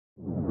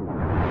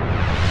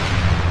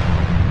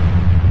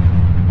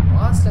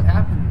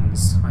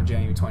happens on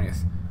January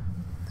 20th.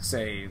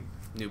 Say,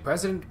 new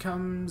president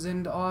comes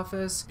into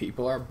office,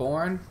 people are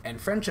born, and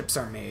friendships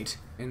are made.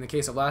 In the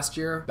case of last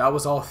year, that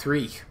was all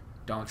three.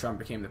 Donald Trump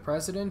became the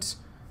president,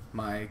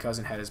 my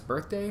cousin had his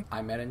birthday,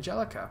 I met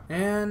Angelica.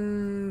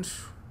 And,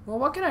 well,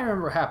 what can I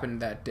remember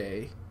happened that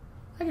day?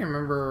 I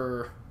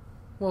remember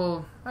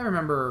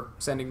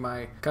sending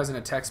my cousin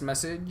a text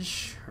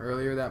message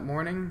earlier that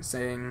morning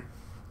saying,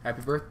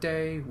 happy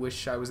birthday,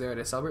 wish I was there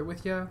to celebrate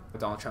with you,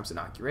 Donald Trump's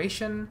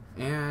inauguration,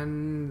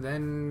 and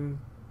then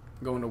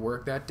going to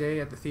work that day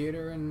at the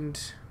theater and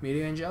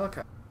meeting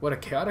Angelica. What a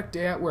chaotic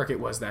day at work it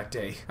was that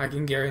day. I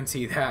can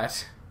guarantee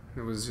that.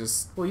 It was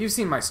just, well, you've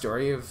seen my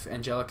story of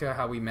Angelica,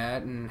 how we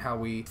met and how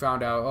we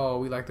found out, oh,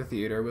 we like the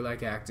theater, we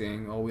like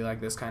acting, oh, we like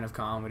this kind of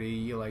comedy,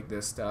 you like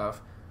this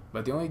stuff.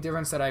 But the only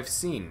difference that I've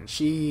seen,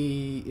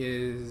 she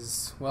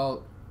is,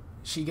 well,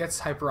 she gets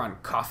hyper on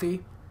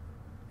coffee,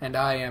 and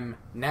I am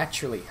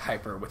naturally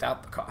hyper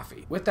without the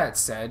coffee. With that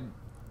said,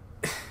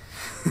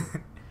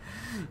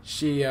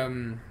 she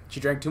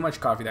drank too much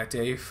coffee that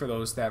day, for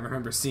those that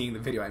remember seeing the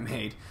video I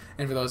made,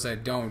 and for those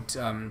that don't,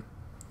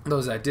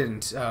 those that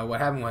didn't, what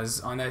happened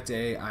was, on that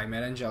day, I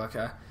met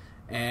Angelica,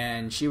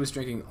 and she was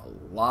drinking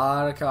a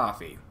lot of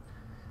coffee,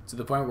 to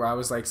the point where I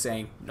was like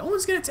saying, no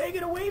one's gonna take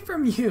it away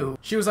from you.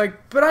 She was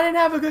like, but I didn't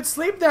have a good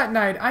sleep that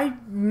night, I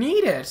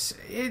need it,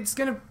 it's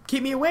gonna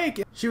keep me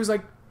awake. She was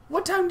like,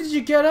 what time did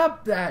you get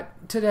up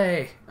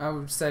today?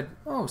 I said,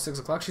 oh, 6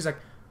 o'clock. She's like,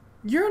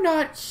 you're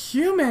not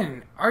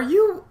human, are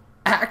you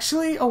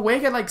actually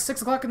awake at like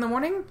 6 o'clock in the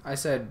morning? I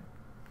said,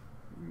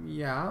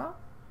 yeah.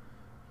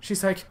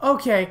 She's like,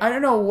 okay, I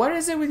don't know what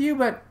is it with you,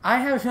 but I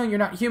have a feeling you're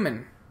not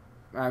human.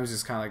 I was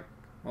just kind of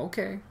like,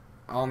 okay.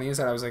 All on the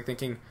inside, I was like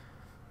thinking,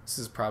 this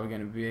is probably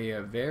going to be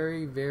a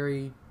very,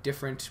 very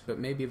different, but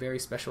maybe a very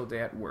special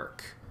day at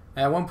work.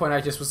 And at one point, I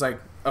just was like,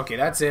 okay,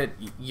 that's it.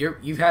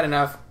 You've had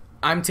enough.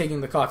 I'm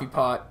taking the coffee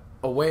pot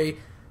away,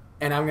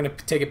 and I'm going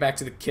to take it back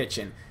to the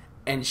kitchen.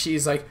 And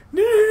she's like,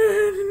 no,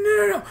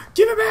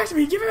 give it back to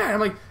me, give it back. I'm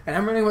like, and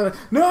I'm running with it,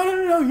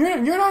 no,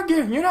 you're not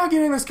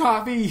getting this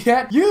coffee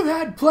yet. You've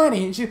had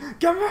plenty. And she,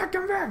 come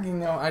back. You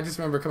know, I just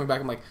remember coming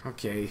back. I'm like,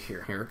 okay,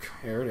 here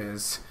it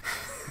is.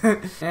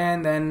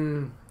 And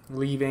then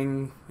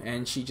leaving,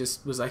 and she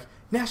just was like,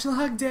 National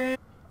Hug Day.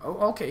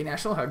 Oh, okay,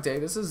 National Hug Day.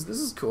 This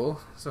is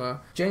cool. So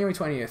January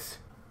 20th.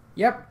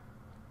 Yep.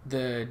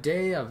 The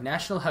day of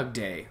National Hug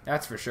Day,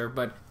 that's for sure.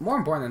 But more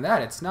important than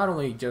that, it's not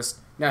only just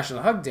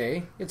National Hug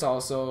Day, it's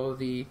also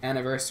the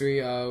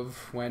anniversary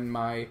of when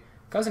my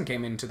cousin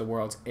came into the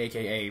world,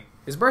 aka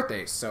his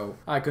birthday. So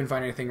I couldn't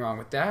find anything wrong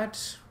with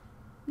that.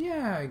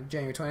 Yeah,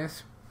 January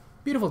 20th.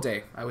 Beautiful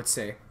day, I would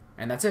say.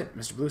 And that's it.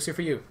 Mr. Blues here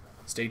for you.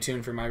 Stay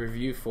tuned for my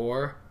review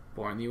for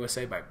Born in the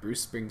USA by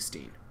Bruce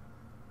Springsteen.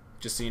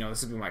 Just so you know,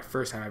 this has been my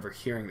first time ever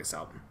hearing this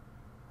album.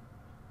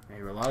 I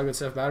hear a lot of good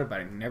stuff about it,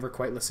 but I never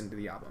quite listened to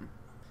the album.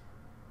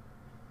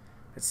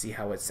 Let's see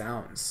how it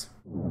sounds.